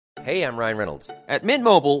Hey, I'm Ryan Reynolds. At Mint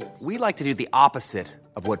Mobile, we like to do the opposite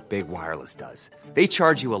of what Big Wireless does. They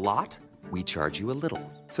charge you a lot, we charge you a little.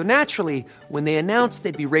 So naturally, when they announced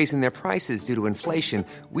they'd be raising their prices due to inflation,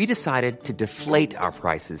 we decided to deflate our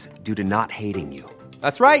prices due to not hating you.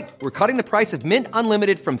 That's right. We're cutting the price of Mint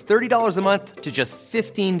Unlimited from $30 a month to just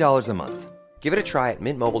 $15 a month. Give it a try at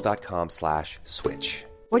mintmobile.com/switch.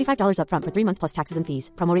 $45 up front for 3 months plus taxes and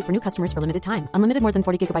fees. Promo rate for new customers for limited time. Unlimited more than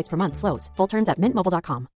 40 gigabytes per month. Slows full terms at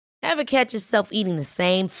mintmobile.com. Ever catch yourself eating the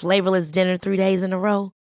same flavorless dinner 3 days in a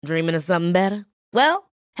row? Dreaming of something better?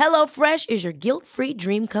 Well, HelloFresh is your guilt-free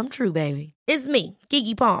dream come true, baby. It's me,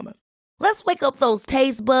 Keke Palmer. Let's wake up those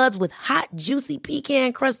taste buds with hot, juicy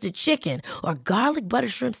pecan-crusted chicken or garlic butter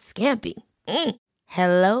shrimp scampi.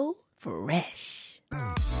 Hello Fresh.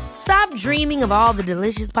 Stop dreaming of all the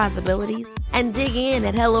delicious possibilities and dig in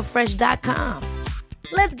at HelloFresh.com.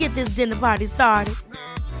 Let's get this dinner party started.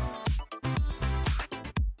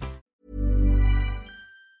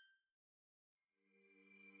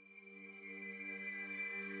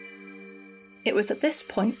 It was at this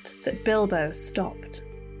point that Bilbo stopped.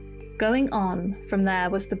 Going on from there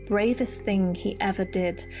was the bravest thing he ever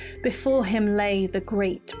did. Before him lay the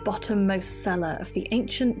great bottommost cellar of the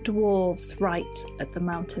ancient dwarves right at the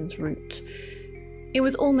mountain's root. It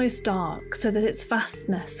was almost dark, so that its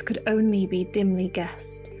vastness could only be dimly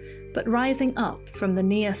guessed. But rising up from the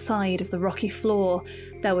near side of the rocky floor,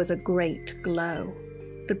 there was a great glow.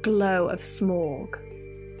 The glow of Smaug.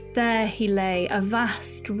 There he lay, a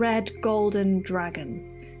vast red golden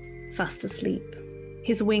dragon, fast asleep,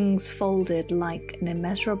 his wings folded like an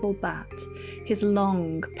immeasurable bat, his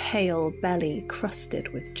long, pale belly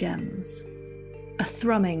crusted with gems. A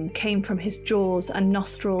thrumming came from his jaws and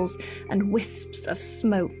nostrils and wisps of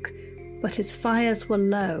smoke, but his fires were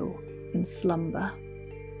low in slumber.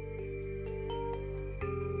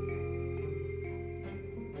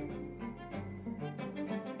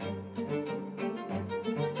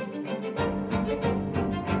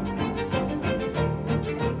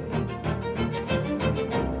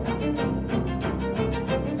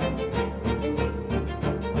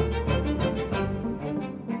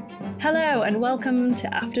 Hello and welcome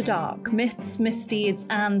to After Dark, Myths, Misdeeds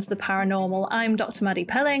and the Paranormal. I'm Dr. Maddie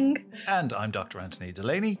Pelling. And I'm Dr. Anthony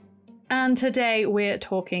Delaney. And today we're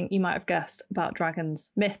talking, you might have guessed, about dragons,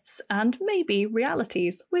 myths and maybe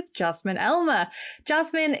realities with Jasmine Elmer.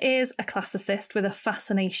 Jasmine is a classicist with a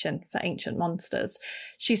fascination for ancient monsters.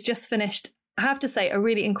 She's just finished, I have to say, a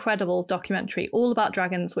really incredible documentary all about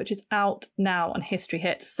dragons, which is out now on History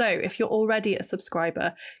Hit. So if you're already a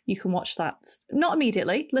subscriber, you can watch that. Not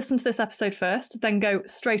immediately. Listen to this episode first, then go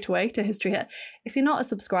straight away to History Hit. If you're not a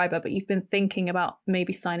subscriber, but you've been thinking about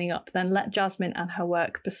maybe signing up, then let Jasmine and her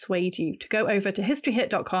work persuade you to go over to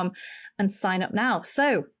historyhit.com and sign up now.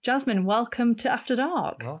 So, Jasmine, welcome to After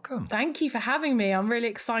Dark. Welcome. Thank you for having me. I'm really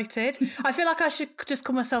excited. I feel like I should just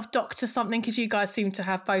call myself Doctor something because you guys seem to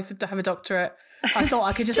have both have a doctorate. I thought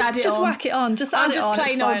I could just add it on. Just whack it on. Just add I'm it just on.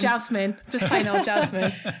 plain old Jasmine. Just plain old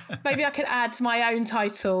Jasmine. Maybe I could add my own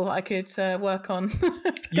title I could work on.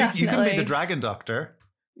 You can be the Dragon Doctor.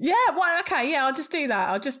 Yeah, well, okay, yeah, I'll just do that.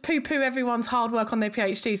 I'll just poo-poo everyone's hard work on their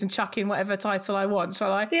PhDs and chuck in whatever title I want,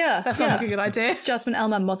 shall I? Yeah. That sounds like a good idea. Jasmine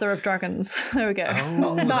Elmer, Mother of Dragons. There we go.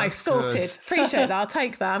 Oh, nice, sorted. good. Appreciate that. I'll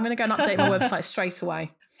take that. I'm going to go and update my website straight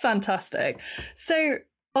away. Fantastic. So,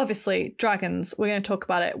 obviously, dragons, we're going to talk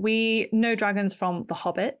about it. We know dragons from The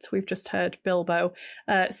Hobbit. We've just heard Bilbo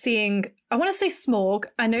seeing, I want to say Smaug.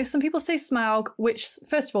 I know some people say Smaug, which,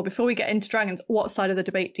 first of all, before we get into dragons, what side of the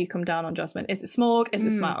debate do you come down on, Jasmine? Is it Smaug? Is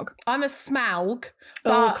it Smaug? I'm a Smaug,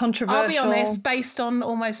 Oh, but controversial. I'll be honest, based on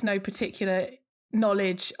almost no particular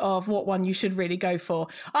knowledge of what one you should really go for.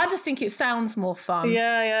 I just think it sounds more fun.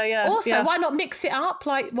 Yeah. Also, why not mix it up?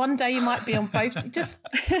 Like one day you might be on both. Just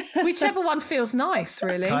whichever one feels nice,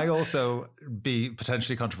 really. Can I also be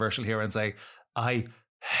potentially controversial here and say, I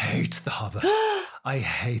hate The Hobbit. I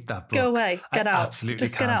hate that book. Go away. Get out. Absolutely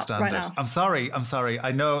Just can't get out stand right it. now. I'm sorry.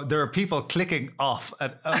 I know there are people clicking off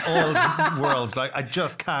at all worlds, but I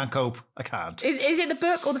just can't cope. I can't. Is it the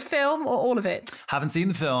book or the film or all of it? Haven't seen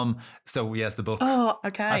the film, so yes, the book. Oh,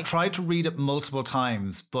 okay. I've tried to read it multiple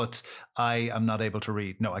times, but I am not able to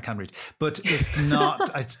read. No, I can read. But it's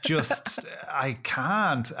not, it's just, I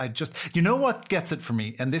can't. You know what gets it for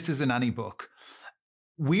me? And this is in any book.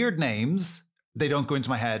 Weird names, they don't go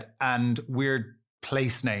into my head, and weird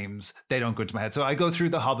place names, they don't go into my head. So I go through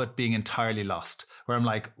The Hobbit being entirely lost, where I'm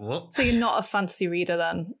like, what? So you're not a fantasy reader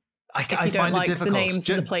then? I if you don't find like it difficult. the names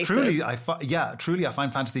of the places. Truly, I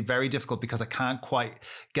find fantasy very difficult because I can't quite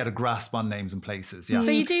get a grasp on names and places. Yeah.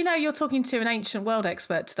 So you do know you're talking to an ancient world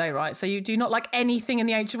expert today, right? So you do not like anything in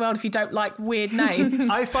the ancient world if you don't like weird names.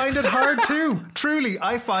 I find it hard too. Truly,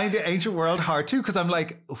 I find the ancient world hard too because I'm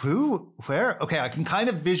like, who, where? Okay, I can kind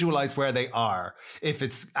of visualize where they are if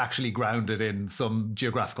it's actually grounded in some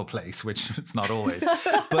geographical place, which it's not always.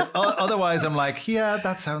 But otherwise, I'm like, yeah,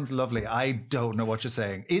 that sounds lovely. I don't know what you're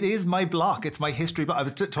saying. It is my block. It's my history block. I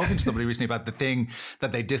was talking to somebody recently about the thing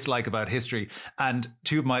that they dislike about history. And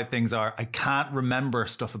two of my things are I can't remember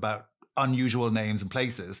stuff about unusual names and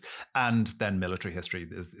places. And then military history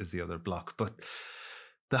is the other block. But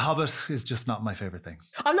The Hobbit is just not my favorite thing.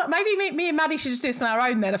 I'm not. Maybe me and Maddie should just do this on our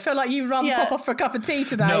own then. I feel like you'd rather pop off for a cup of tea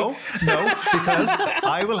today. No, because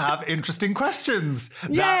I will have interesting questions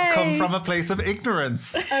that come from a place of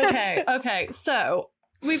ignorance. Okay. So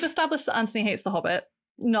we've established that Anthony hates The Hobbit.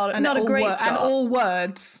 Not a great start. And all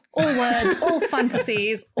words, all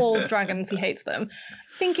fantasies, all dragons. He hates them.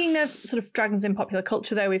 Thinking of sort of dragons in popular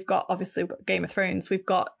culture, though, we've got Game of Thrones, we've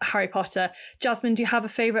got Harry Potter. Jasmine, do you have a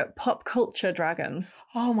favourite pop culture dragon?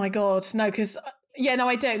 Oh my God, no, because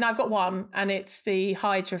I don't. No, I've got one, and it's the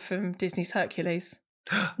Hydra from Disney's Hercules.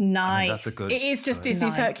 Nice. That's a good. It is just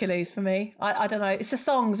Disney's Hercules for me. I don't know. It's the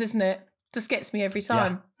songs, isn't it? Just gets me every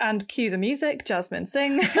time. Yeah. And cue the music, Jasmine,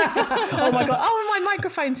 sing. Oh my God. Oh, my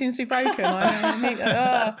microphone seems to be broken.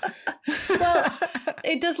 Well,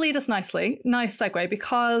 it does lead us nicely. Nice segue,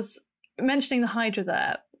 because mentioning the Hydra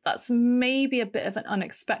there, that's maybe a bit of an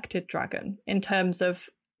unexpected dragon in terms of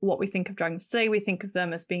what we think of dragons today. We think of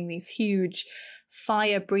them as being these huge,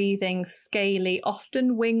 fire-breathing, scaly,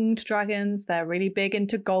 often winged dragons. They're really big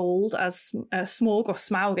into gold, as Smaug or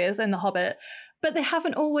Smaug is in The Hobbit. But they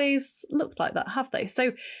haven't always looked like that, have they?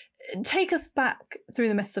 So take us back through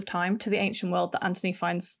the mists of time to the ancient world that Anthony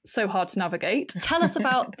finds so hard to navigate. Tell us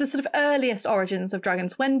about the sort of earliest origins of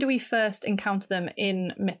dragons. When do we first encounter them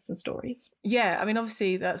in myths and stories? Yeah, I mean,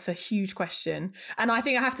 obviously that's a huge question. And I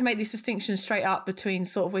think I have to make this distinction straight up between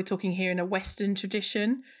sort of, we're talking here in a Western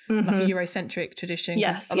tradition, like a Eurocentric tradition.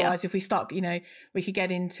 Yes. Otherwise, if we start, we could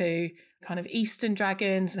get into kind of Eastern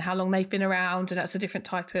dragons and how long they've been around. And that's a different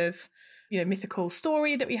type of mythical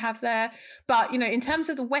story that we have there. But, in terms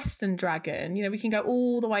of the Western dragon, we can go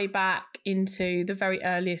all the way back into the very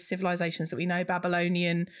earliest civilizations that we know.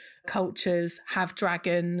 Babylonian cultures have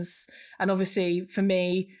dragons. And obviously, for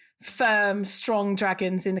me, firm, strong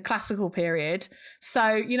dragons in the classical period.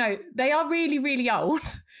 So, they are really, really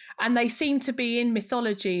old. And they seem to be in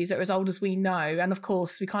mythologies that are as old as we know. And of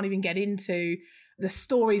course, we can't even get into the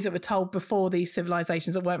stories that were told before these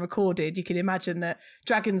civilizations that weren't recorded. You can imagine that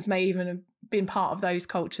dragons may even have been part of those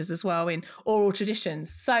cultures as well in oral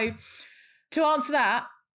traditions. So to answer that,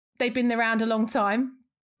 they've been around a long time,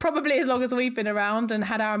 probably as long as we've been around and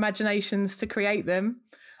had our imaginations to create them.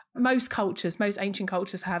 Most ancient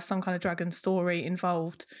cultures have some kind of dragon story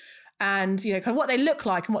involved. And, kind of what they look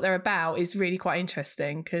like and what they're about is really quite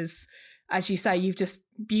interesting because, as you say, you've just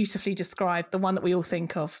beautifully described the one that we all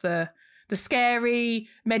think of, the scary,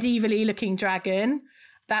 medievally looking dragon.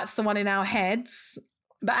 That's the one in our heads.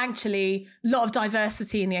 But actually, a lot of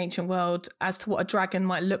diversity in the ancient world as to what a dragon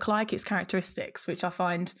might look like, its characteristics, which I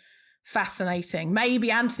find fascinating. Maybe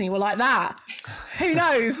Anthony will like that. Who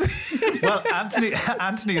knows? Well,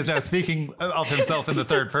 Anthony is now speaking of himself in the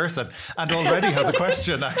third person and already has a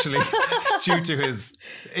question, actually, due to his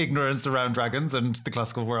ignorance around dragons and the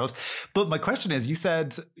classical world. But my question is, you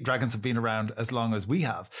said dragons have been around as long as we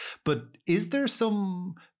have, but is there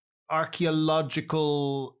some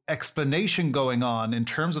archaeological explanation going on in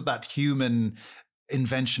terms of that human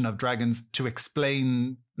invention of dragons to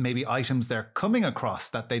explain maybe items they're coming across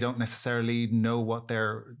that they don't necessarily know what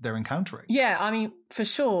they're encountering? Yeah, I mean, for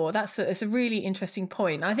sure. It's a really interesting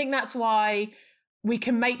point. And I think that's why we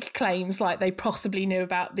can make claims like they possibly knew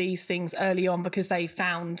about these things early on because they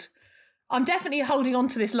found... I'm definitely holding on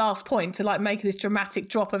to this last point to make this dramatic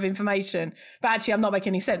drop of information, but actually I'm not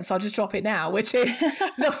making any sense, so I'll just drop it now, which is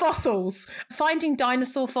the fossils. Finding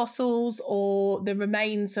dinosaur fossils or the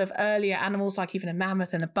remains of earlier animals, like even a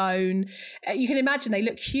mammoth and a bone. You can imagine they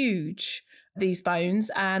look huge, these bones,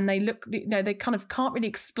 and they look, they kind of can't really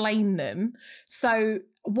explain them. So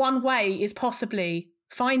one way is possibly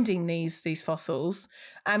finding these fossils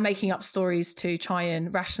and making up stories to try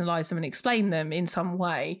and rationalize them and explain them in some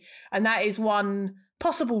way. And that is one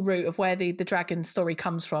possible route of where the dragon story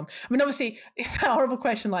comes from. I mean, obviously, it's a horrible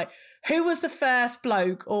question, who was the first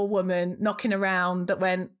bloke or woman knocking around that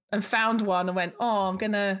went and found one and went, oh, I'm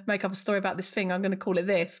going to make up a story about this thing, I'm going to call it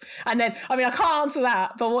this. And then, I can't answer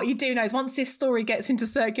that, but what you do know is once this story gets into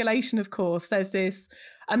circulation, of course, there's this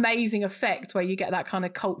amazing effect where you get that kind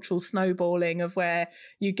of cultural snowballing of where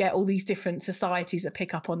you get all these different societies that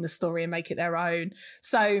pick up on the story and make it their own.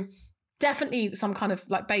 So definitely some kind of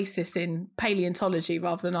like basis in paleontology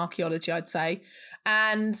rather than archaeology, I'd say.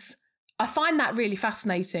 And I find that really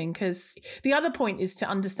fascinating because the other point is to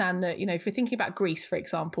understand that, if you're thinking about Greece, for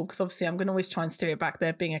example, because obviously I'm going to always try and steer it back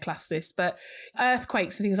there being a classicist, but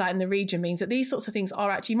earthquakes and things like that in the region means that these sorts of things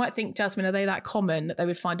are actually, you might think, Jasmine, are they that common that they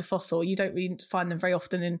would find a fossil? You don't really find them very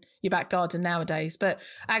often in your back garden nowadays, but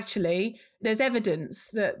actually there's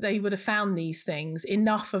evidence that they would have found these things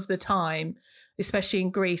enough of the time, especially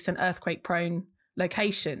in Greece and earthquake prone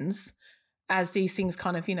locations, as these things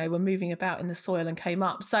kind of, were moving about in the soil and came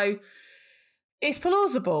up. So it's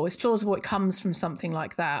plausible. It's plausible it comes from something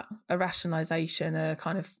like that, a rationalization, a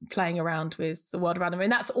kind of playing around with the world around them.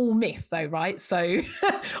 And that's all myth though, right? So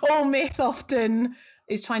all myth often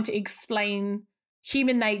is trying to explain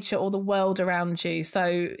human nature or the world around you.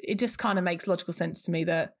 So it just kind of makes logical sense to me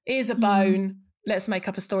that here's a bone, let's make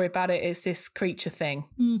up a story about it. It's this creature thing.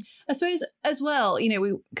 I suppose as well,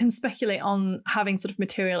 we can speculate on having sort of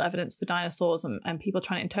material evidence for dinosaurs and people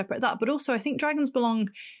trying to interpret that. But also I think dragons belong,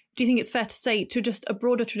 do you think it's fair to say, to just a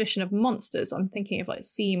broader tradition of monsters? I'm thinking of like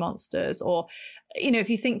sea monsters, or, if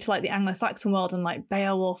you think to like the Anglo-Saxon world and like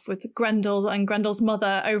Beowulf with Grendel and Grendel's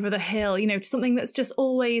mother over the hill, something that's just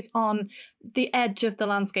always on the edge of the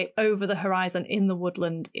landscape, over the horizon, in the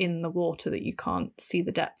woodland, in the water that you can't see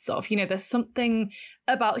the depths of. There's something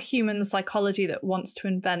about human psychology that wants to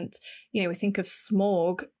invent, we think of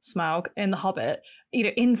Smaug in The Hobbit,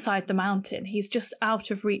 inside the mountain. He's just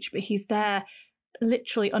out of reach, but he's there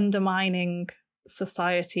literally undermining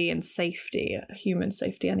society and safety, human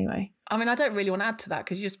safety anyway. I mean, I don't really want to add to that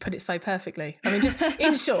because you just put it so perfectly. I mean, just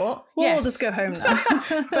in short, we'll all just go home now.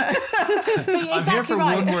 but exactly I'm here for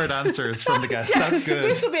right. one-word answers from the guests. That's good.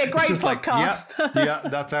 This will be a great podcast. Like, yeah,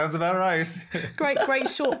 that sounds about right. Great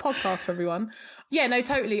short podcast for everyone. Yeah, no,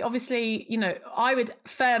 totally. Obviously, I would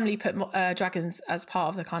firmly put dragons as part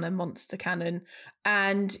of the kind of monster canon.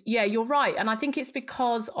 And yeah, you're right. And I think it's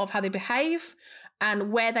because of how they behave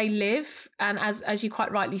and where they live. And as you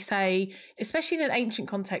quite rightly say, especially in an ancient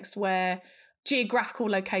context where geographical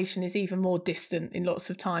location is even more distant in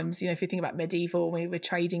lots of times. If you think about medieval, we're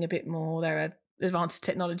trading a bit more, there are advanced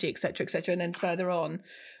technology, et cetera, and then further on,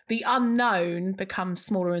 the unknown becomes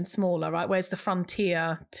smaller and smaller, right? Where's the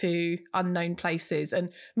frontier to unknown places?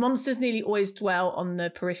 And monsters nearly always dwell on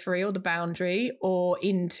the periphery or the boundary or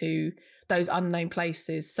into those unknown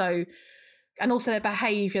places. So, and also their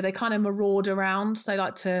behaviour, they kind of maraud around. They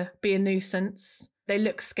like to be a nuisance. They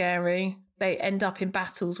look scary. They end up in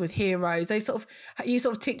battles with heroes. You sort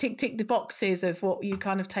of tick the boxes of what you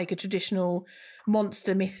kind of take a traditional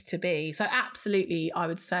monster myth to be. So absolutely, I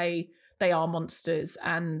would say they are monsters.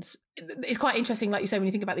 And it's quite interesting, like you say, when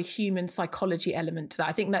you think about the human psychology element to that.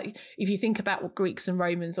 I think that if you think about what Greeks and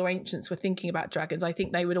Romans or ancients were thinking about dragons, I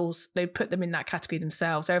think they'd put them in that category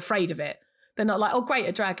themselves. They're afraid of it. They're not like, oh, great,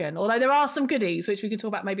 a dragon. Although there are some goodies, which we could talk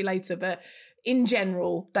about maybe later. But in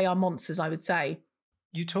general, they are monsters, I would say.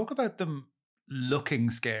 You talk about them looking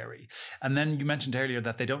scary. And then you mentioned earlier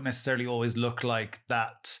that they don't necessarily always look like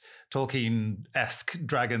that Tolkien-esque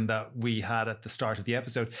dragon that we had at the start of the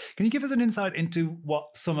episode. Can you give us an insight into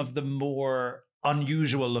what some of the more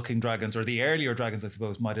unusual looking dragons, or the earlier dragons, I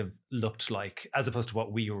suppose, might have looked like, as opposed to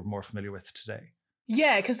what we were more familiar with today?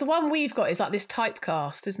 Yeah, because the one we've got is like this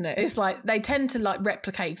typecast, isn't it? It's like they tend to like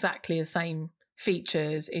replicate exactly the same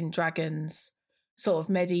features in dragons, sort of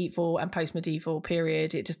medieval and post-medieval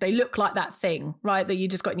period. They look like that thing, right, that you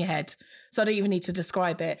just got in your head. So I don't even need to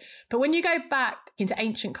describe it. But when you go back into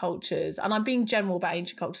ancient cultures, and I'm being general about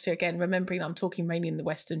ancient cultures here again, remembering I'm talking mainly in the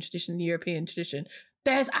Western tradition, the European tradition,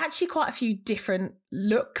 there's actually quite a few different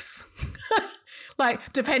looks.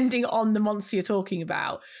 Like, depending on the monster you're talking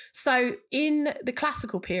about. So in the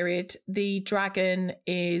classical period, the dragon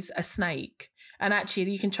is a snake. And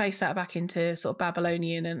actually, you can trace that back into sort of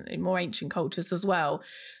Babylonian and more ancient cultures as well.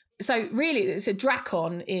 So really, it's a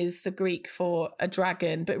drakon is the Greek for a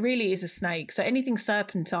dragon, but really is a snake. So anything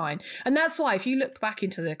serpentine. And that's why if you look back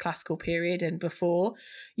into the classical period and before,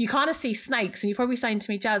 you kind of see snakes. And you're probably saying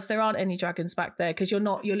to me, Jazz, there aren't any dragons back there because you're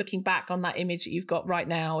looking back on that image that you've got right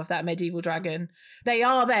now of that medieval dragon. They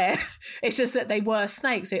are there. It's just that they were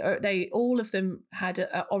snakes. They all of them had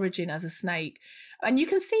an origin as a snake. And you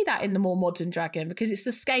can see that in the more modern dragon because it's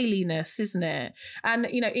the scaliness, isn't it? And,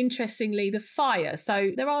 you know, interestingly, the fire.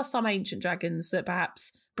 So there are some ancient dragons that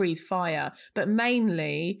perhaps breathe fire, but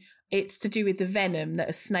mainly it's to do with the venom that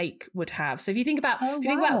a snake would have. So if you think about,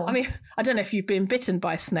 I mean, I don't know if you've been bitten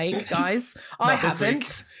by a snake, guys. I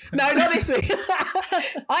haven't. No, not this week.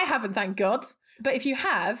 I haven't, thank God. But if you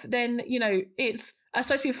have, then, you know, it's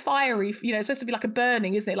supposed to be a fiery, you know, it's supposed to be like a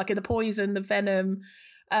burning, isn't it? Like the poison, the venom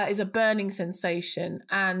is a burning sensation.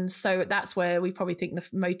 And so that's where we probably think the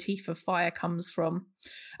motif of fire comes from.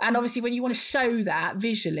 And obviously when you want to show that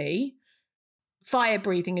visually, fire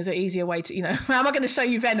breathing is an easier way to, you know, how am I going to show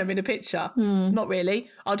you venom in a picture? Not really.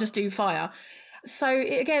 I'll just do fire. So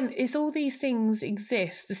again, it's all these things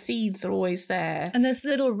exist. The seeds are always there. And there's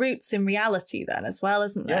little roots in reality then as well,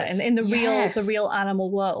 isn't there? Yes. In the real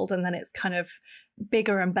animal world. And then it's kind of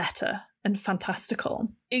bigger and better and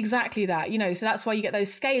fantastical. Exactly that, you know, so that's why you get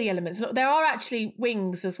those scaly elements. There are actually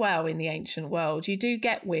wings as well in the ancient world. You do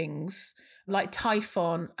get wings, like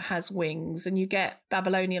Typhon has wings, and you get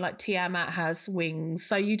Babylonia, like Tiamat has wings.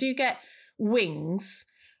 So you do get wings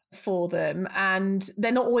for them, and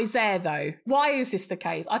they're not always there though. Why is this the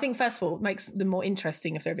case? I think first of all, it makes them more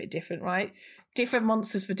interesting if they're a bit different, right? Different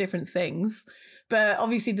monsters for different things. But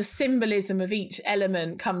obviously the symbolism of each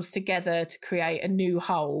element comes together to create a new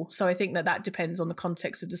whole. So I think that depends on the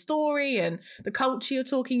context of the story and the culture you're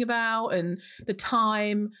talking about and the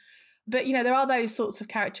time. But, you know, there are those sorts of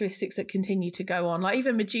characteristics that continue to go on. Like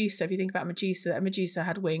even Medusa, if you think about Medusa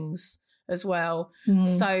had wings as well.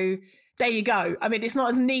 So there you go. I mean, it's not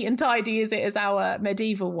as neat and tidy as it is our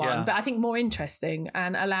medieval one, but I think more interesting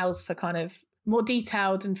and allows for kind of more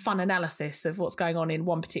detailed and fun analysis of what's going on in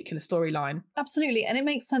one particular storyline. Absolutely. And it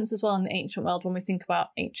makes sense as well in the ancient world when we think about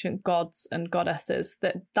ancient gods and goddesses,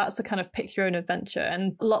 that's a kind of pick your own adventure.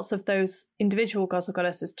 And lots of those individual gods or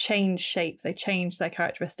goddesses change shape. They change their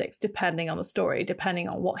characteristics depending on the story, depending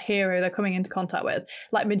on what hero they're coming into contact with.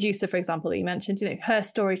 Like Medusa, for example, that you mentioned, you know, her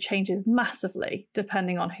story changes massively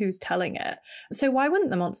depending on who's telling it. So why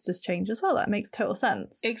wouldn't the monsters change as well? That makes total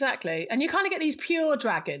sense. Exactly. And you kind of get these pure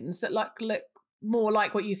dragons that look more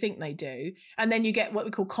like what you think they do. And then you get what we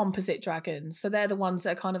call composite dragons. So they're the ones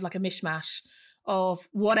that are kind of like a mishmash of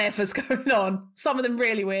whatever's going on. Some of them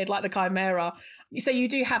really weird, like the Chimera. So you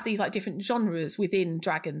do have these like different genres within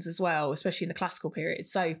dragons as well, especially in the classical period.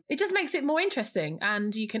 So it just makes it more interesting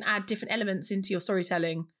and you can add different elements into your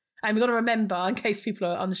storytelling. And we've got to remember, in case people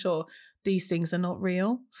are unsure, these things are not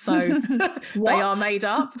real. So they are made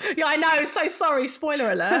up. Yeah, I know. So sorry.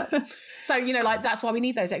 Spoiler alert. So, you know, like that's why we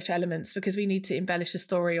need those extra elements because we need to embellish a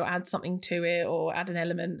story or add something to it or add an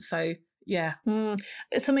element. So, yeah.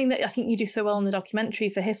 It's something that I think you do so well in the documentary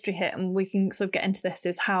for History Hit, and we can sort of get into this,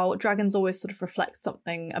 is how dragons always sort of reflect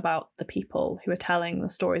something about the people who are telling the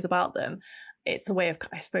stories about them. It's a way of,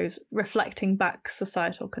 I suppose, reflecting back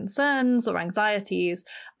societal concerns or anxieties.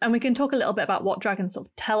 And we can talk a little bit about what dragons sort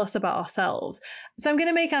of tell us about ourselves. So I'm going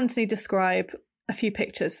to make Anthony describe a few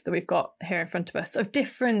pictures that we've got here in front of us of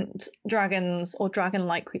different dragons or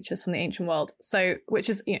dragon-like creatures from the ancient world. So, which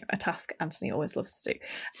is, you know, a task Anthony always loves to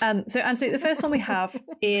do. So Anthony, the first one we have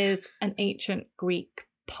is an ancient Greek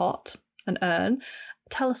pot, an urn.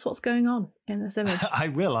 Tell us what's going on in this image. I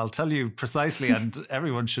will. I'll tell you precisely, and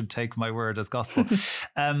everyone should take my word as gospel.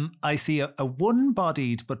 I see a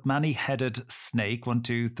one-bodied but many-headed snake. 1,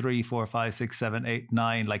 2, 3, 4, 5, 6, 7, 8,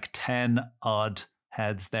 9, like 10 odd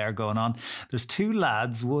heads there going on. There's 2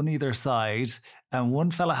 lads, one either side, and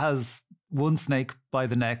one fella has one snake by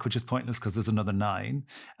the neck, which is pointless because there's another 9.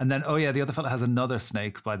 And then, the other fella has another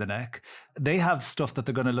snake by the neck. They have stuff that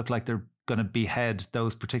they're going to look like they're going to behead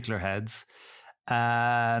those particular heads.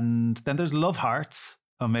 And then there's love hearts.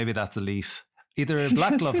 Oh, maybe that's a leaf. Either a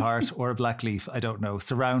black love heart or a black leaf. I don't know.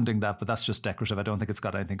 Surrounding that, but that's just decorative. I don't think it's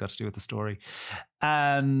got anything to do with the story.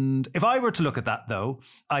 And if I were to look at that, though,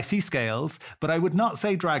 I see scales, but I would not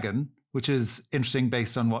say dragon, which is interesting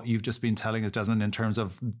based on what you've just been telling us, Desmond, in terms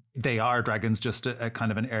of they are dragons, just a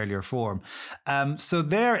kind of an earlier form. So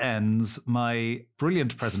there ends my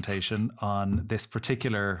brilliant presentation on this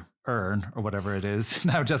particular urn or whatever it is.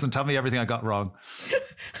 Now, Desmond, tell me everything I got wrong.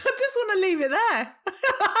 I just want to leave it there.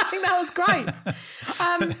 I think that was great.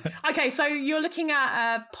 Okay, so you're looking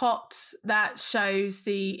at a pot that shows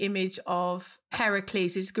the image of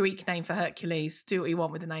Heracles, his Greek name for Hercules. Do what you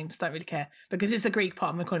want with the names, don't really care. Because it's a Greek pot,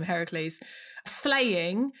 I'm going to call him Heracles.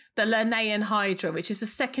 Slaying the Lernaean Hydra, which is the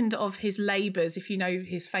second of his labours, if you know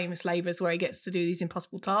his famous labours where he gets to do these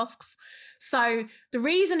impossible tasks. So the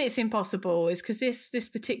reason it's impossible is because this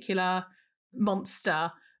particular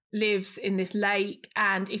monster lives in this lake,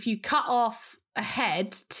 and if you cut off a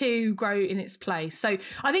head, 2 grow in its place. So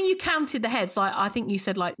I think you counted the heads. Like I think you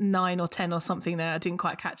said like 9 or 10 or something there. I didn't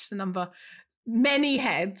quite catch the number. Many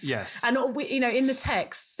heads. Yes. And, in the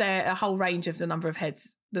text, there are a whole range of the number of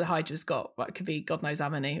heads the Hydra's got. Well, it could be God knows how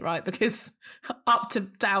many, right? Because up to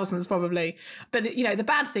thousands probably. But, the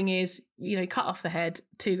bad thing is, cut off the head,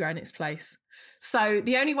 2 grow in its place. So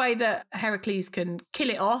the only way that Heracles can kill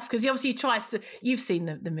it off, because he obviously tries to, you've seen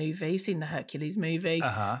the movie, you've seen the Hercules movie,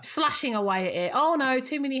 slashing away at it. Oh no,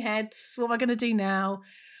 too many heads. What am I going to do now?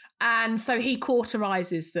 And so he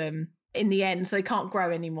cauterizes them in the end, so they can't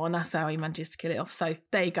grow anymore. And that's how he manages to kill it off. So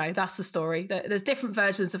there you go. That's the story. There's different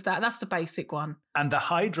versions of that. That's the basic one. And the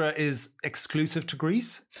Hydra is exclusive to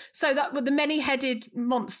Greece? So that with the many-headed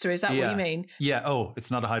monster, is that what you mean? Yeah. Oh,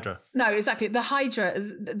 it's not a Hydra. No, exactly. The Hydra,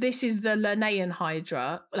 this is the Lernaean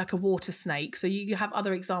Hydra, like a water snake. So you have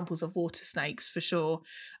other examples of water snakes for sure.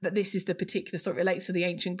 But this is the particular story. It relates to the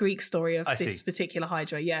ancient Greek story of this particular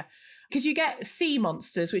Hydra. Yeah. Because you get sea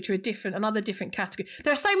monsters, which are another different category.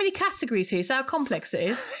 There are so many categories here. So how complex it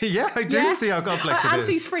is. Yeah, I do see how complex it is.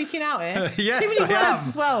 Auntie's freaking out here. Yes, too many I words am.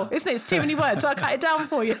 as well, isn't it? It's too many words. So I'll cut it down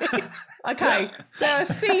for you. Okay. There are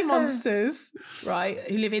sea monsters, right,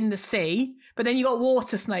 who live in the sea. But then you got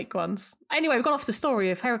water snake ones. Anyway, we've gone off the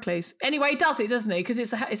story of Heracles. Anyway, he does it, doesn't he? Because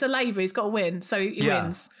it's a labour. He's got to win. So he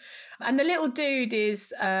wins. And the little dude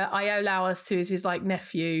is Iolaus, who is his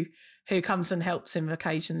nephew, who comes and helps him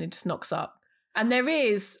occasionally, just knocks up. And there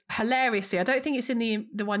is, hilariously, I don't think it's in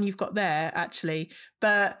the one you've got there, actually,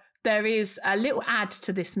 but there is a little add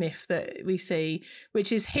to this myth that we see,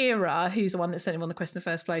 which is Hera, who's the one that sent him on the quest in the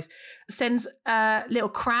first place, sends a little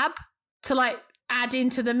crab to, add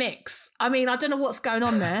into the mix. I mean, I don't know what's going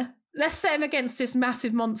on there. Let's set him against this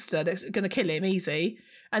massive monster that's going to kill him easy.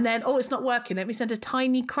 And then, it's not working. Let me send a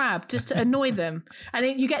tiny crab just to annoy them. And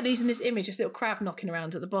then you get these in this image, this little crab knocking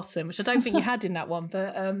around at the bottom, which I don't think you had in that one.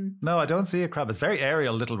 But no, I don't see a crab. It's very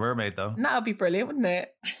Ariel, Little Mermaid, though. That would be brilliant, wouldn't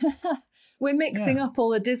it? We're mixing up all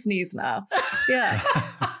the Disneys now. Yeah.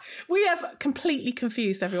 We have completely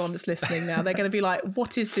confused everyone that's listening now. They're going to be like,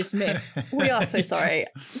 what is this myth? We are so sorry.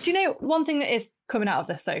 Do you know, one thing that is coming out of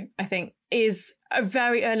this, though, I think, is a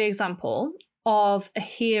very early example of a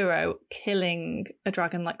hero killing a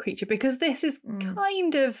dragon-like creature, because this is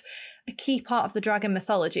kind of a key part of the dragon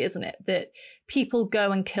mythology, isn't it? That people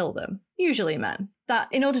go and kill them, usually men. That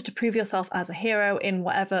in order to prove yourself as a hero in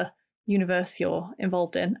whatever universe you're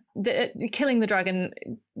involved in, killing the dragon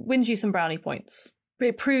wins you some brownie points.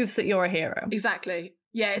 It proves that you're a hero. Exactly.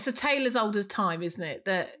 Yeah, it's a tale as old as time, isn't it?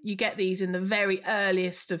 That you get these in the very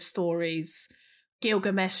earliest of stories.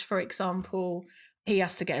 Gilgamesh, for example, he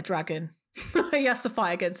has to get a dragon. He has to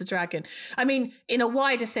fight against a dragon. I mean, in a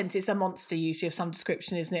wider sense, it's a monster usually of some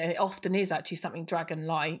description, isn't it? And it often is actually something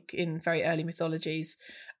dragon-like in very early mythologies.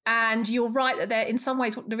 And you're right that they're, in some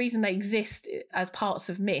ways, the reason they exist as parts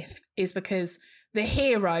of myth is because the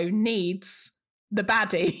hero needs the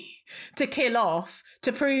baddie to kill off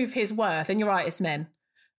to prove his worth. And you're right, it's men.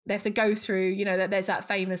 They have to go through, there's that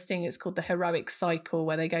famous thing, it's called the heroic cycle,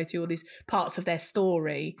 where they go through all these parts of their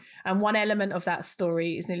story. And one element of that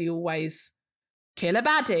story is nearly always kill a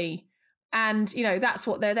baddie. And, that's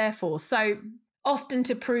what they're there for. So often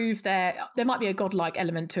to prove there might be a godlike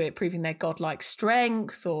element to it, proving their godlike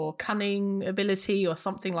strength or cunning ability or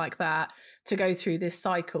something like that to go through this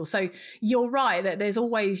cycle. So you're right that there's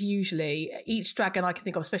always usually, each dragon I can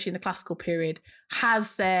think of, especially in the classical period,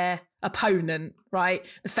 has their opponent, right?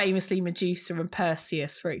 The famously Medusa and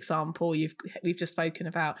Perseus, for example. We've just spoken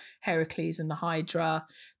about Heracles and the Hydra.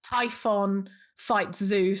 Typhon fights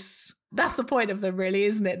Zeus. That's the point of them, really,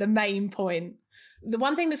 isn't it? The main point. The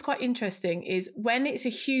one thing that's quite interesting is when it's a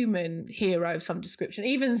human hero of some description,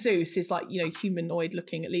 even Zeus is humanoid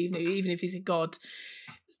looking, even if he's a god.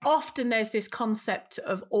 Often there's this concept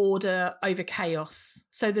of order over chaos.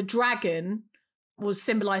 So the dragon will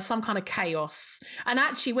symbolise some kind of chaos. And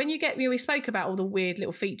actually, when we spoke about all the weird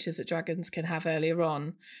little features that dragons can have earlier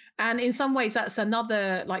on. And in some ways, that's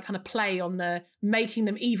another kind of play on the making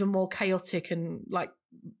them even more chaotic and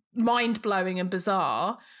mind-blowing and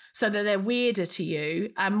bizarre, so that they're weirder to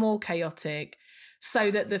you and more chaotic,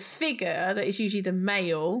 so that the figure that is usually the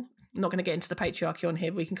male, I'm not going to get into the patriarchy on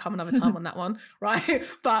here, but we can come another time on that one, right?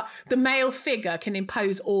 But the male figure can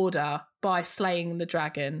impose order by slaying the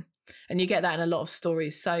dragon. And you get that in a lot of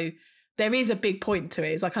stories. So there is a big point to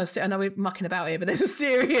it. It's I know we're mucking about here, but there's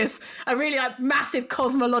a really massive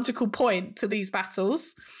cosmological point to these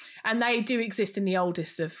battles. And they do exist in the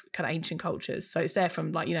oldest of kind of ancient cultures. So it's there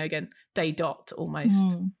from again, day dot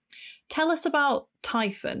almost. Tell us about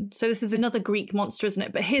Typhon. So this is another Greek monster, isn't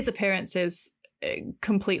it? But his appearance is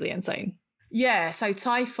completely insane. Yeah, so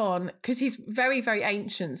Typhon, because he's very, very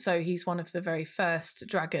ancient, so he's one of the very first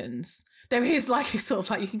dragons. There is like a sort of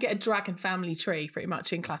like, you can get a dragon family tree pretty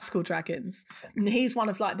much in classical dragons. And he's one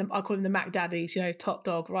of like them, I call him the Mac Daddies, you know, top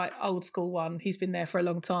dog, right? Old school one. He's been there for a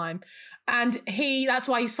long time. And that's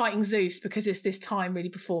why he's fighting Zeus, because it's this time really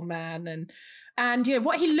before man. And you know,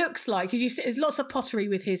 what he looks like, because you see there's lots of pottery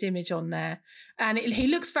with his image on there. And he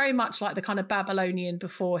looks very much like the kind of Babylonian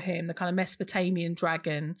before him, the kind of Mesopotamian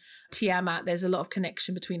dragon, Tiamat. There's a lot of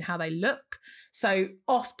connection between how they look. So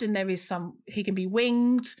often he can be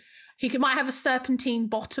winged. Might have a serpentine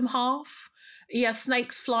bottom half. He has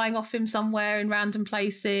snakes flying off him somewhere in random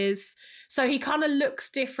places. So he kind of looks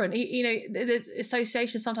different. There's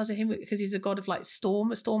association sometimes with him because he's a god of like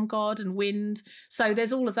storm, a storm god, and wind. So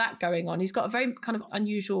there's all of that going on. He's got a very kind of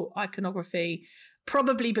unusual iconography,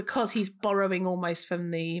 probably because he's borrowing almost from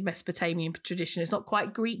the Mesopotamian tradition. It's not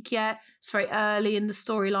quite Greek yet. It's very early in the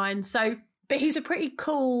storyline. But he's a pretty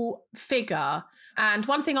cool figure. And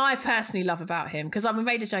one thing I personally love about him, because I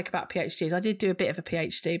made a joke about PhDs, I did do a bit of a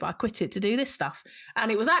PhD, but I quit it to do this stuff.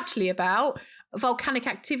 And it was actually about volcanic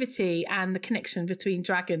activity and the connection between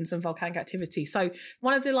dragons and volcanic activity. So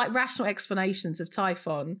one of the like rational explanations of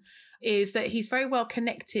Typhon is that he's very well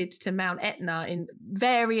connected to Mount Etna. In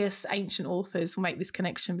various ancient authors will make this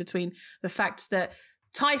connection between the fact that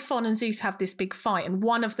Typhon and Zeus have this big fight, and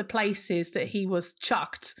one of the places that he was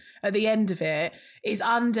chucked at the end of it is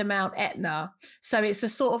under Mount Etna. So it's a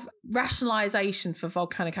sort of rationalization for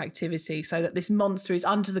volcanic activity, so that this monster is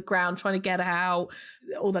under the ground trying to get out,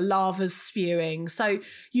 all the lava's spewing. So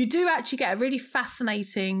you do actually get a really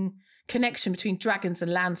fascinating connection between dragons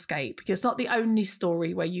and landscape, because it's not the only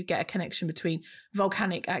story where you get a connection between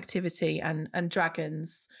volcanic activity and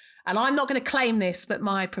dragons. And I'm not going to claim this, but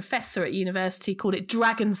my professor at university called it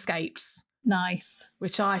dragonscapes. Nice.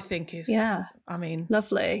 Which I think is,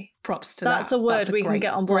 lovely. Props to that. That's a word we can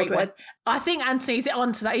get on board with. I think Anthony's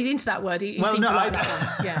onto that. He's into that word. He seems to like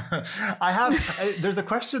that one. Yeah. I have, there's a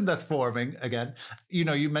question that's forming again. You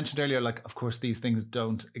know, you mentioned earlier, like, of course, these things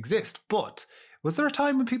don't exist, but was there a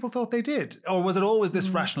time when people thought they did? Or was it always this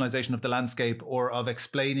rationalization of the landscape or of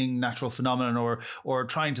explaining natural phenomenon or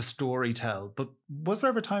trying to story tell? But was there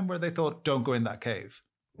ever a time where they thought, don't go in that cave?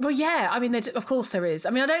 Well, yeah. I mean, of course there is. I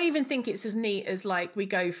mean, I don't even think it's as neat as like we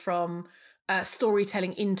go from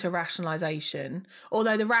storytelling into rationalization,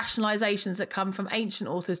 although the rationalizations that come from ancient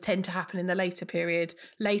authors tend to happen in the later period,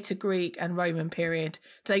 later Greek and Roman period.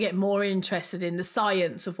 So they get more interested in the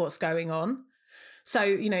science of what's going on. So,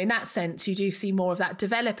 you know, in that sense, you do see more of that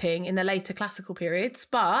developing in the later classical periods.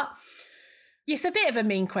 But it's a bit of a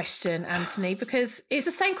mean question, Anthony, because it's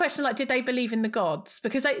the same question like, did they believe in the gods?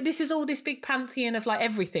 Because this is all this big pantheon of like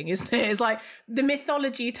everything, isn't it? It's like the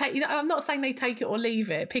mythology you take, you know, I'm not saying they take it or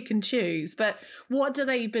leave it, pick and choose, but what do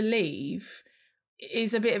they believe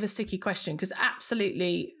is a bit of a sticky question, because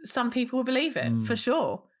absolutely some people will believe it for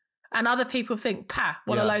sure. And other people think,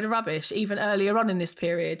 what a load of rubbish, even earlier on in this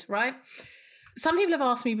period, right? Some people have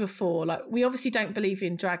asked me before, like, we obviously don't believe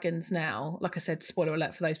in dragons now. Like I said, spoiler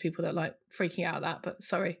alert for those people that like freaking out at that, but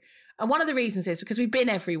sorry. And one of the reasons is because we've been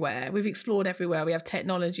everywhere. We've explored everywhere. We have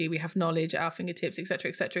technology, we have knowledge at our fingertips, et cetera,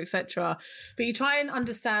 et cetera, et cetera. But you try and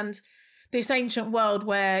understand this ancient world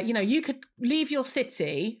where, you know, you could leave your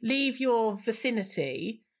city, leave your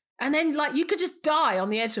vicinity, and then like you could just die on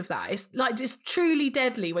the edge of that. It's like, it's truly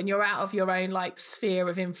deadly when you're out of your own like sphere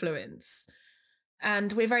of influence.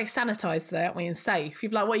 And we're very sanitized today, aren't we, and safe.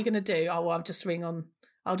 People are like, what are you going to do? Oh, well, I'll just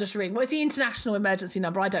ring. What's the international emergency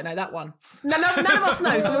number? I don't know that one. None of us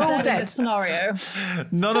know, so we're all dead. In this scenario.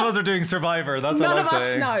 None of us are doing Survivor. That's all I'm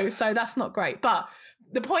saying. None of us know, so that's not great. But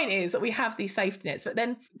the point is that we have these safety nets. But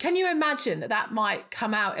then can you imagine that might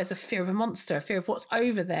come out as a fear of a monster, a fear of what's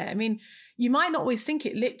over there? I mean, you might not always think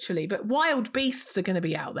it literally, but wild beasts are going to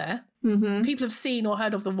be out there. Mm-hmm. People have seen or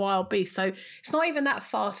heard of the wild beasts. So it's not even that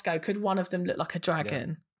far to go. Could one of them look like a dragon?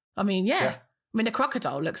 Yeah. I mean, yeah. I mean, a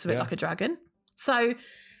crocodile looks a bit like a dragon. So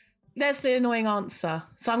there's the annoying answer.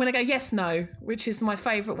 So I'm going to go yes, no, which is my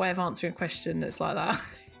favourite way of answering a question that's like that.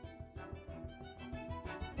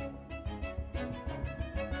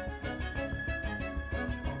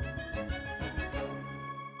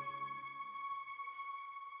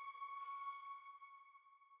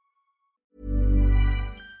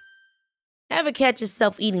 Ever catch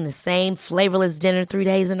yourself eating the same flavorless dinner 3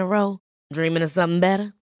 days in a row? Dreaming of something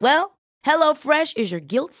better? Well, HelloFresh is your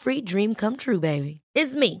guilt-free dream come true, baby.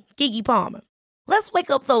 It's me, Keke Palmer. Let's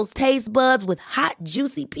wake up those taste buds with hot,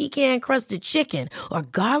 juicy pecan-crusted chicken or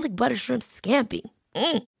garlic butter shrimp scampi.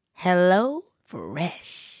 Hello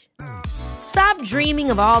Fresh. Stop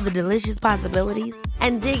dreaming of all the delicious possibilities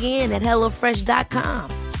and dig in at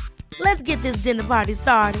HelloFresh.com. Let's get this dinner party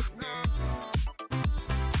started.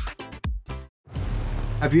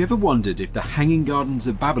 Have you ever wondered if the Hanging Gardens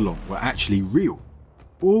of Babylon were actually real?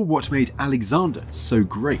 Or what made Alexander so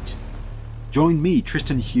great? Join me,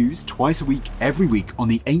 Tristan Hughes, twice a week, every week on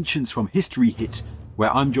the Ancients from History Hit,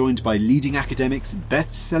 where I'm joined by leading academics,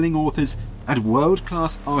 best-selling authors, and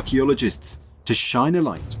world-class archaeologists to shine a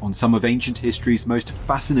light on some of ancient history's most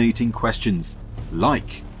fascinating questions,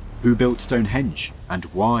 like who built Stonehenge and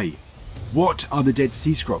why? What are the Dead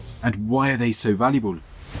Sea Scrolls and why are they so valuable?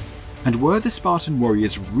 And were the Spartan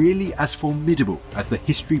warriors really as formidable as the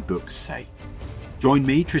history books say? Join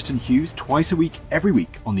me, Tristan Hughes, twice a week, every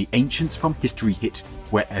week on the Ancients from History Hit,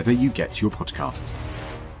 wherever you get your podcasts.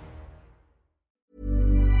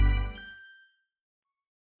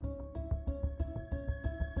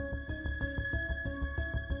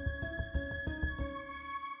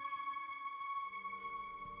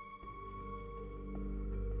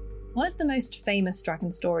 One of the most famous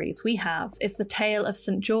dragon stories we have is the tale of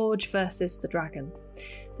St. George versus the dragon.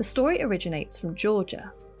 The story originates from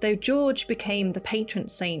Georgia. Though George became the patron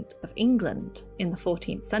saint of England in the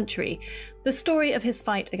 14th century, the story of his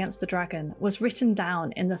fight against the dragon was written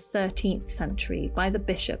down in the 13th century by the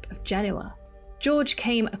Bishop of Genoa. George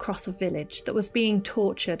came across a village that was being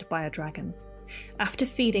tortured by a dragon. After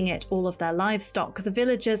feeding it all of their livestock, the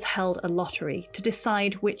villagers held a lottery to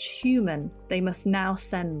decide which human they must now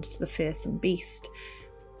send to the fearsome beast.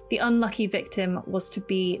 The unlucky victim was to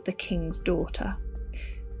be the king's daughter.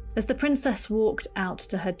 As the princess walked out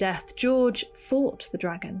to her death, George fought the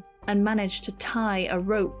dragon and managed to tie a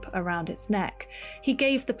rope around its neck. He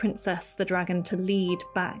gave the princess the dragon to lead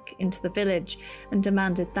back into the village and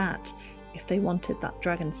demanded that, if they wanted that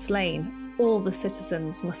dragon slain, all the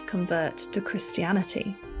citizens must convert to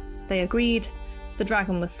Christianity. They agreed, the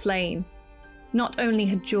dragon was slain. Not only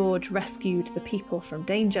had George rescued the people from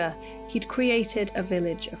danger, he'd created a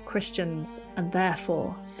village of Christians and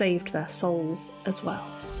therefore saved their souls as well.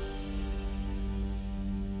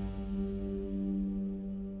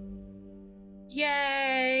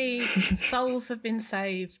 Yay! Souls have been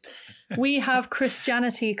saved. We have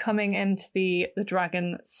Christianity coming into the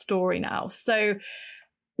dragon story now. So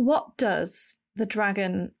what does the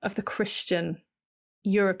dragon of the Christian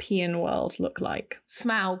European world look like?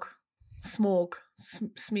 Smaug, Smorg,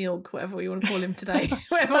 Smealg, whatever you want to call him today.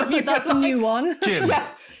 That's a new one. Jim. Yeah,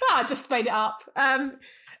 I just made it up.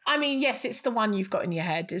 I mean, yes, it's the one you've got in your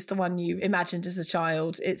head. It's the one you imagined as a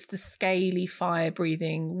child. It's the scaly,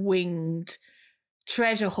 fire-breathing, winged,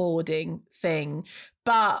 treasure-hoarding thing.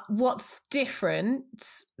 But what's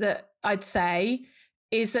different, that I'd say,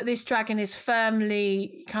 is that this dragon is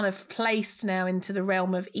firmly kind of placed now into the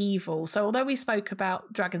realm of evil. So although we spoke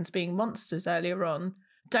about dragons being monsters earlier on,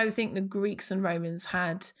 don't think the Greeks and Romans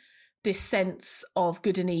had this sense of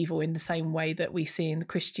good and evil in the same way that we see in the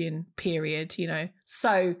Christian period, you know.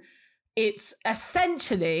 So it's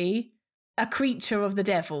essentially a creature of the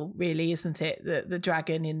devil, really, isn't it? The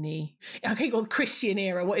dragon in the Christian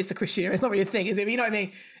era. What is the Christian era? It's not really a thing, is it? But you know what I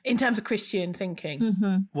mean? In terms of Christian thinking.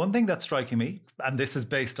 Mm-hmm. One thing that's striking me, and this is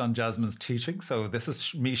based on Jasmine's teaching, so this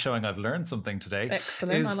is me showing I've learned something today.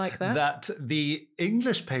 Excellent, I like that. That the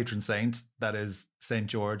English patron saint, that is St.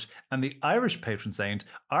 George, and the Irish patron saint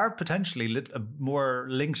are potentially more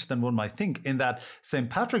linked than one might think, in that St.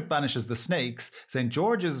 Patrick banishes the snakes, St.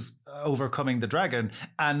 George is overcoming the dragon,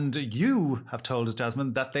 and you have told us,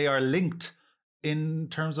 Jasmine, that they are linked in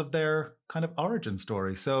terms of their kind of origin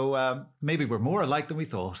story. So maybe we're more alike than we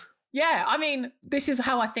thought. Yeah, I mean, this is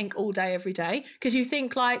how I think all day, every day. Because you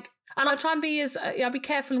think like, and I'll try and be I'll be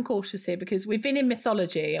careful and cautious here, because we've been in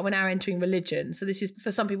mythology and we're now entering religion. So this is,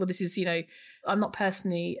 for some people, this is, you know, I'm not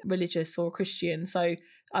personally religious or Christian. So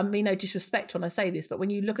I mean no disrespect when I say this, but when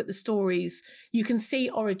you look at the stories, you can see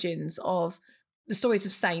origins of the stories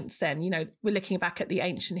of saints then, you know, we're looking back at the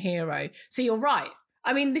ancient hero. So you're right.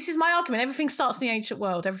 I mean, this is my argument. Everything starts in the ancient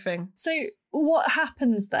world, everything. So what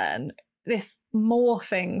happens then, this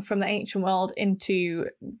morphing from the ancient world into,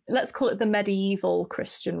 let's call it the medieval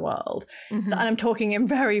Christian world, and I'm talking in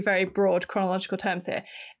very, very broad chronological terms here,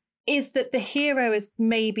 is that the hero is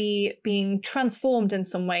maybe being transformed in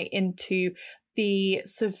some way into the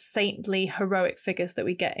sort of saintly, heroic figures that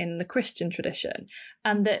we get in the Christian tradition,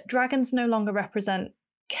 and that dragons no longer represent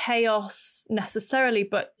chaos necessarily,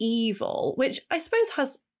 but evil, which I suppose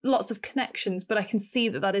has lots of connections, but I can see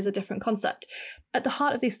that that is a different concept. At the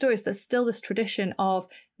heart of these stories, there's still this tradition of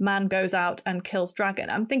man goes out and kills dragon.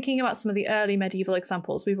 I'm thinking about some of the early medieval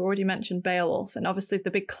examples. We've already mentioned Beowulf, and obviously the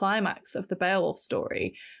big climax of the Beowulf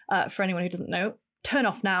story, for anyone who doesn't know, turn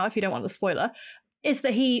off now if you don't want the spoiler, is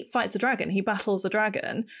that he fights a dragon, he battles a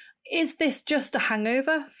dragon. Is this just a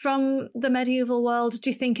hangover from the medieval world? Do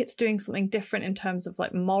you think it's doing something different in terms of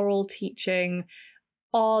like moral teaching?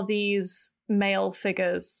 Are these male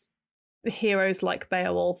figures heroes like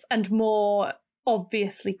Beowulf and more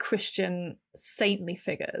obviously Christian saintly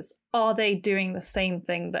figures? Are they doing the same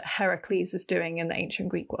thing that Heracles is doing in the ancient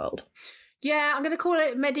Greek world? Yeah, I'm going to call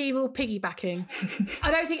it medieval piggybacking. I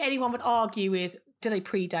don't think anyone would argue with, do they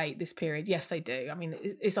predate this period? Yes, they do. I mean,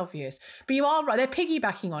 it's obvious. But you are right. They're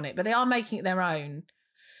piggybacking on it, but they are making it their own.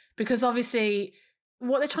 Because obviously,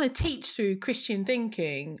 what they're trying to teach through Christian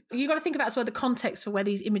thinking, you've got to think about as well the context for where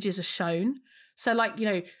these images are shown. So like, you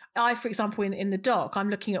know, I, for example, in the doc, I'm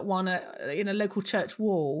looking at one in a local church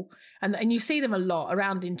wall and you see them a lot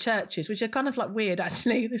around in churches, which are kind of like weird,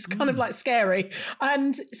 actually. It's kind of like scary.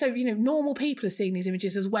 And so, you know, normal people are seeing these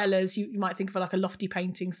images as well as you might think of like a lofty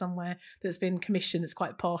painting somewhere that's been commissioned that's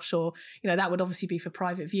quite posh, or, you know, that would obviously be for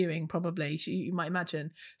private viewing, probably, you might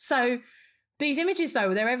imagine. So these images,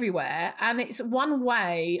 though, they're everywhere. And it's one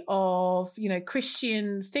way of, you know,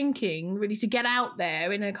 Christian thinking really to get out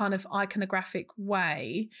there in a kind of iconographic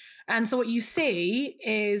way. And so what you see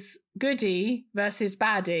is goody versus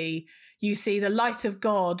baddie. You see the light of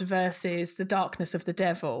God versus the darkness of the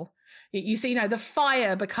devil. You see, you know, the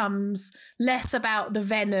fire becomes less about the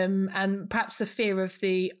venom and perhaps the fear of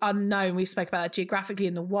the unknown. We spoke about that geographically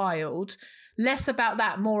in the wild. Less about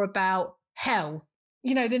that, more about hell.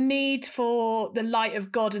 You know, the need for the light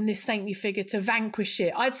of God and this saintly figure to vanquish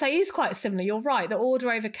it, I'd say is quite similar. You're right. The order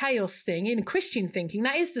over chaos thing in Christian thinking,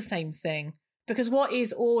 that is the same thing. Because what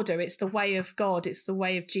is order? It's the way of God. It's the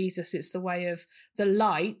way of Jesus. It's the way of the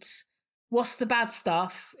light. What's the bad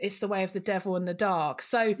stuff? It's the way of the devil and the dark.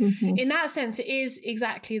 So in that sense, it is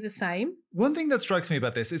exactly the same. One thing that strikes me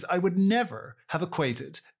about this is I would never have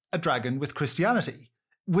equated a dragon with Christianity,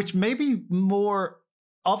 which may be more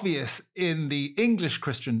obvious in the English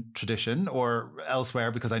Christian tradition or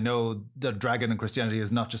elsewhere, because I know the dragon and Christianity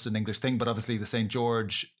is not just an English thing, but obviously the St.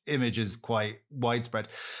 George image is quite widespread.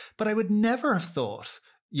 But I would never have thought,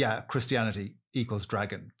 yeah, Christianity equals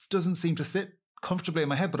dragon. It doesn't seem to sit comfortably in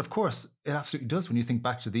my head, but of course it absolutely does when you think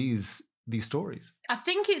back to these stories. I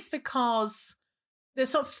think it's because the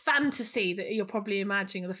sort of fantasy that you're probably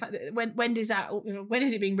imagining, the fact that when is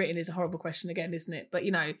it being written is a horrible question again, isn't it? But,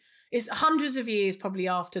 you know, it's hundreds of years probably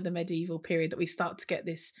after the medieval period that we start to get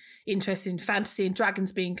this interest in fantasy and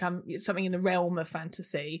dragons being something in the realm of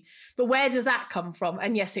fantasy. But where does that come from?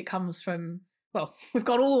 And yes, it comes from, well, we've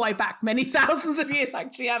gone all the way back many thousands of years,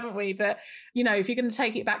 actually, haven't we? But, you know, if you're going to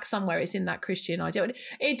take it back somewhere, it's in that Christian idea.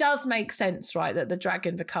 It does make sense, right, that the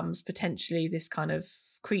dragon becomes potentially this kind of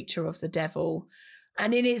creature of the devil.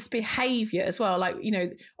 And in its behaviour as well, like, you know,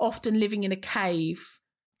 often living in a cave,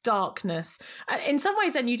 darkness. In some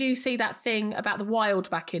ways, then you do see that thing about the wild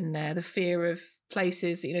back in there, the fear of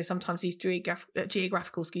places, you know, sometimes these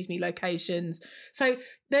geographical, locations. So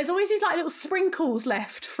there's always these like little sprinkles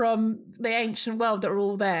left from the ancient world that are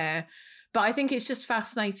all there. But I think it's just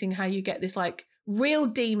fascinating how you get this like real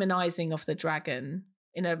demonizing of the dragon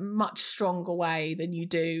in a much stronger way than you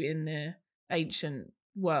do in the ancient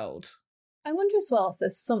world. I wonder as well if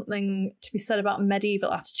there's something to be said about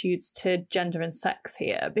medieval attitudes to gender and sex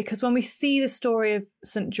here, because when we see the story of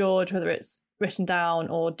St. George, whether it's written down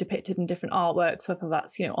or depicted in different artworks, whether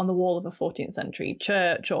that's, you know, on the wall of a 14th century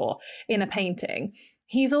church or in a painting,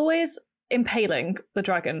 he's always impaling the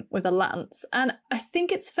dragon with a lance. And I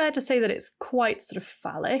think it's fair to say that it's quite sort of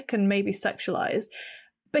phallic and maybe sexualized,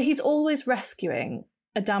 but he's always rescuing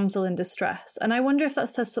a damsel in distress. And I wonder if that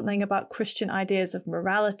says something about Christian ideas of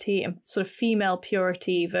morality and sort of female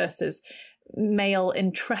purity versus male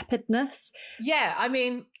intrepidness. Yeah, I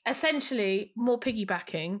mean, essentially more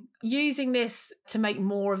piggybacking, using this to make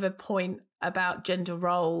more of a point about gender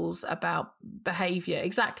roles, about behaviour.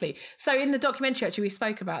 Exactly. So in the documentary, actually, we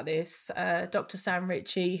spoke about this. Dr. Sam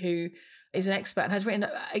Ritchie, who is an expert and has written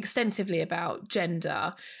extensively about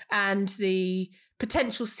gender and the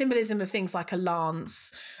potential symbolism of things like a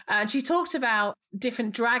lance. And she talked about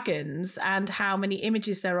different dragons and how many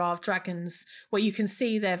images there are of dragons where you can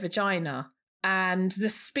see their vagina, and the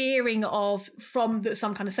spearing from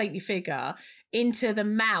some kind of saintly figure into the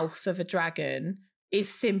mouth of a dragon is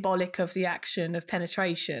symbolic of the action of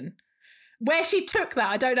penetration. Where she took that,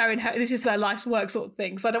 I don't know. This is her life's work sort of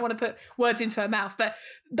thing, so I don't want to put words into her mouth. But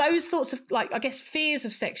those sorts of, like, I guess, fears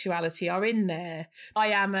of sexuality are in there. I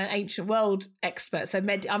am an ancient world expert, so I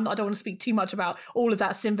don't want to speak too much about all of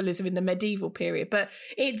that symbolism in the medieval period, but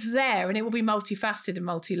it's there, and it will be multifaceted and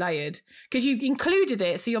multi-layered because you included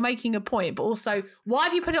it, so you're making a point. But also, why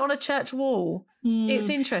have you put it on a church wall? It's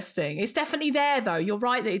interesting. It's definitely there, though. You're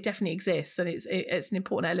right that it definitely exists, and it's an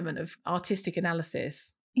important element of artistic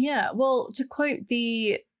analysis. Yeah, well, to quote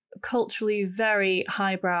the culturally very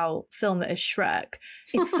highbrow film that is Shrek,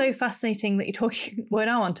 it's so fascinating that we're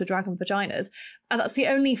now on to dragon vaginas, and that's the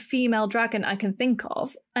only female dragon I can think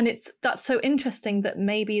of. And that's so interesting that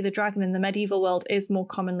maybe the dragon in the medieval world is more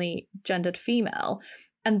commonly gendered female,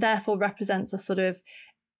 and therefore represents a sort of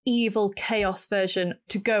evil chaos version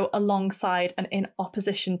to go alongside and in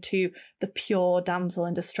opposition to the pure damsel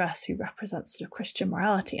in distress who represents sort of Christian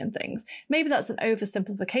morality and things. Maybe that's an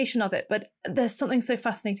oversimplification of it, but there's something so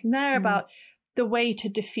fascinating there about the way to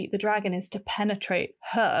defeat the dragon is to penetrate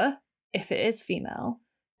her, if it is female,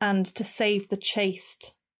 and to save the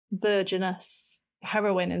chaste, virginous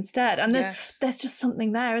heroine instead. And there's just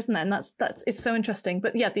something there, isn't there? And that's it's so interesting.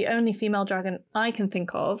 But yeah, the only female dragon I can think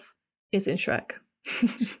of is in Shrek.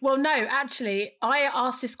 Well, no, actually, I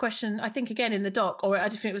asked this question, I think, again in the doc, or I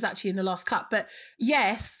don't think it was actually in the last cut. But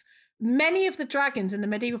yes, many of the dragons in the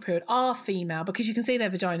medieval period are female because you can see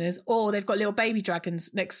their vaginas, or they've got little baby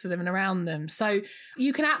dragons next to them and around them. So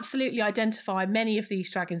you can absolutely identify many of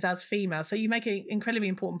these dragons as female. So you make an incredibly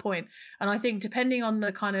important point. And I think depending on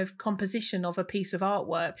the kind of composition of a piece of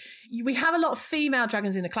artwork, we have a lot of female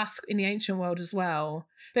dragons in the ancient world as well.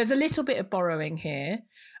 There's a little bit of borrowing here.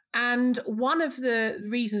 And one of the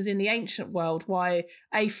reasons in the ancient world why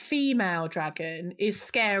a female dragon is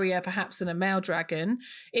scarier perhaps than a male dragon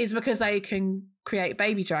is because they can create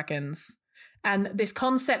baby dragons. And this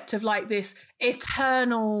concept of like this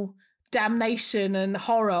eternal damnation and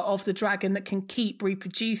horror of the dragon that can keep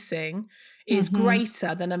reproducing is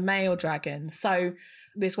greater than a male dragon. So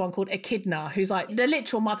this one called Echidna, who's like the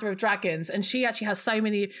literal mother of dragons, and she actually has so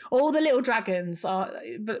many, all the little dragons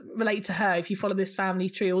relate to her. If you follow this family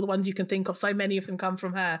tree, all the ones you can think of, so many of them come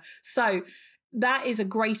from her. So that is a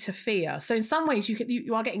greater fear. So in some ways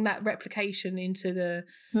you are getting that replication into the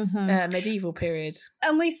medieval period.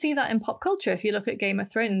 And we see that in pop culture. If you look at Game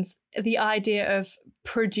of Thrones, the idea of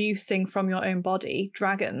producing from your own body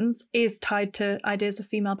dragons is tied to ideas of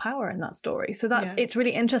female power in that story. So it's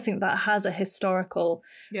really interesting that has a historical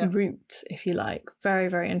root, if you like. Very,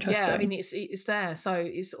 very interesting. Yeah, I mean, it's there. So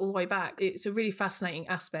it's all the way back. It's a really fascinating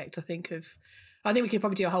aspect, I think we could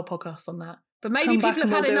probably do a whole podcast on that. But maybe people have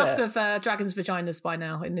had enough of dragons' vaginas by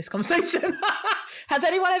now in this conversation. Has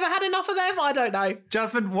anyone ever had enough of them? I don't know.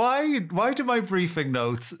 Jasmine, why do my briefing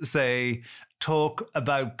notes say talk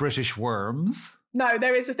about British worms? No,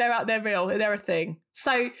 they're real. They're a thing.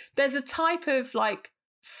 So there's a type of like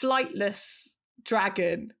flightless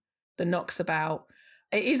dragon that knocks about.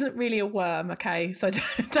 It isn't really a worm, okay? So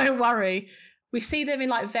don't worry. We see them in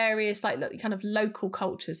like various like kind of local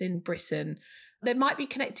cultures in Britain. They might be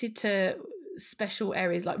connected to special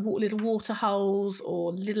areas like little water holes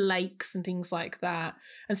or little lakes and things like that.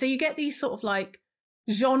 And so you get these sort of like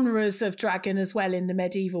genres of dragon as well in the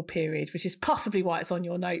medieval period, which is possibly why it's on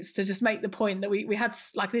your notes, to just make the point that we had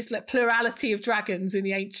like this like plurality of dragons in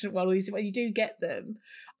the ancient world. When you do get them,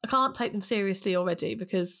 I can't take them seriously already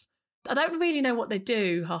because I don't really know what they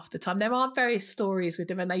do half the time. There are various stories with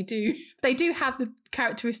them and they do have the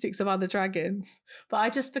characteristics of other dragons,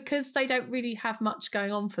 but because they don't really have much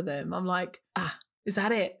going on for them, I'm like, is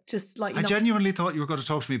that it? Just like I genuinely thought you were going to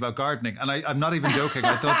talk to me about gardening, and I'm not even joking.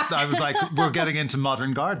 I thought I was like, we're getting into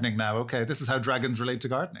modern gardening now. Okay, this is how dragons relate to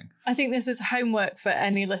gardening. I think this is homework for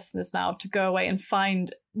any listeners now to go away and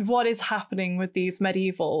find what is happening with these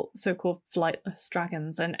medieval so-called flightless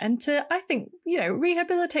dragons and to, I think,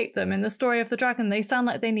 rehabilitate them in the story of the dragon. They sound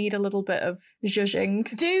like they need a little bit of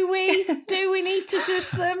zhuzhing. Do we need to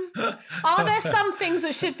zhuzh them? Are there some things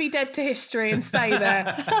that should be dead to history and stay there?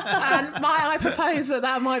 And I propose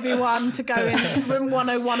that might be one to go in room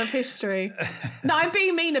 101 of history. No, I'm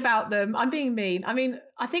being mean about them. I'm being mean. I mean,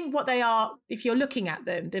 I think what they are, if you're looking at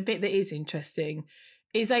them, the bit that is interesting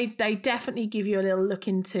is they definitely give you a little look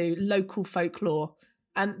into local folklore.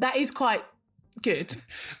 And that is quite good.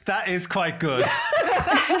 That is quite good.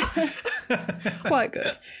 Quite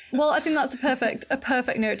good. Well, I think that's a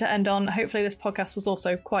perfect note to end on. Hopefully this podcast was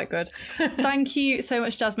also quite good. Thank you so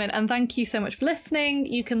much, Jasmine, and thank you so much for listening.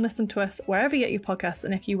 You can listen to us wherever you get your podcasts,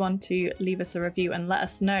 and if you want to leave us a review and let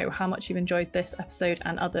us know how much you've enjoyed this episode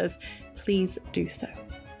and others, please do so.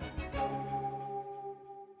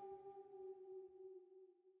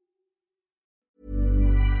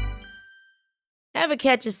 Ever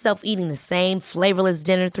catch yourself eating the same flavorless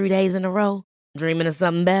dinner 3 days in a row? Dreaming of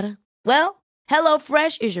something better? Well,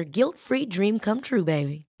 HelloFresh is your guilt-free dream come true,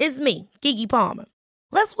 baby. It's me, Keke Palmer.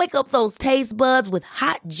 Let's wake up those taste buds with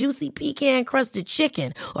hot, juicy pecan-crusted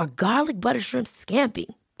chicken or garlic butter shrimp scampi.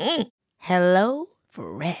 Hello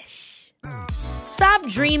Fresh. Stop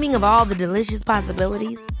dreaming of all the delicious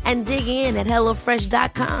possibilities and dig in at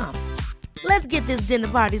HelloFresh.com. Let's get this dinner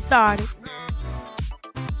party started.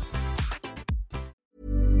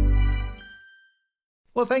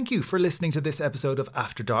 Well, thank you for listening to this episode of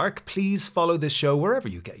After Dark. Please follow this show wherever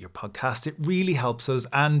you get your podcast. It really helps us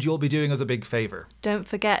and you'll be doing us a big favour. Don't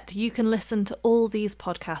forget, you can listen to all these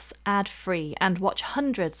podcasts ad-free and watch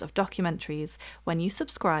hundreds of documentaries when you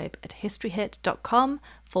subscribe at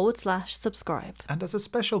historyhit.com/subscribe. And as a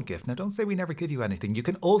special gift, now don't say we never give you anything, you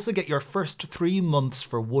can also get your first 3 months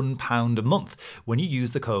for £1 a month when you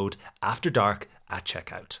use the code AFTERDARK at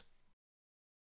checkout.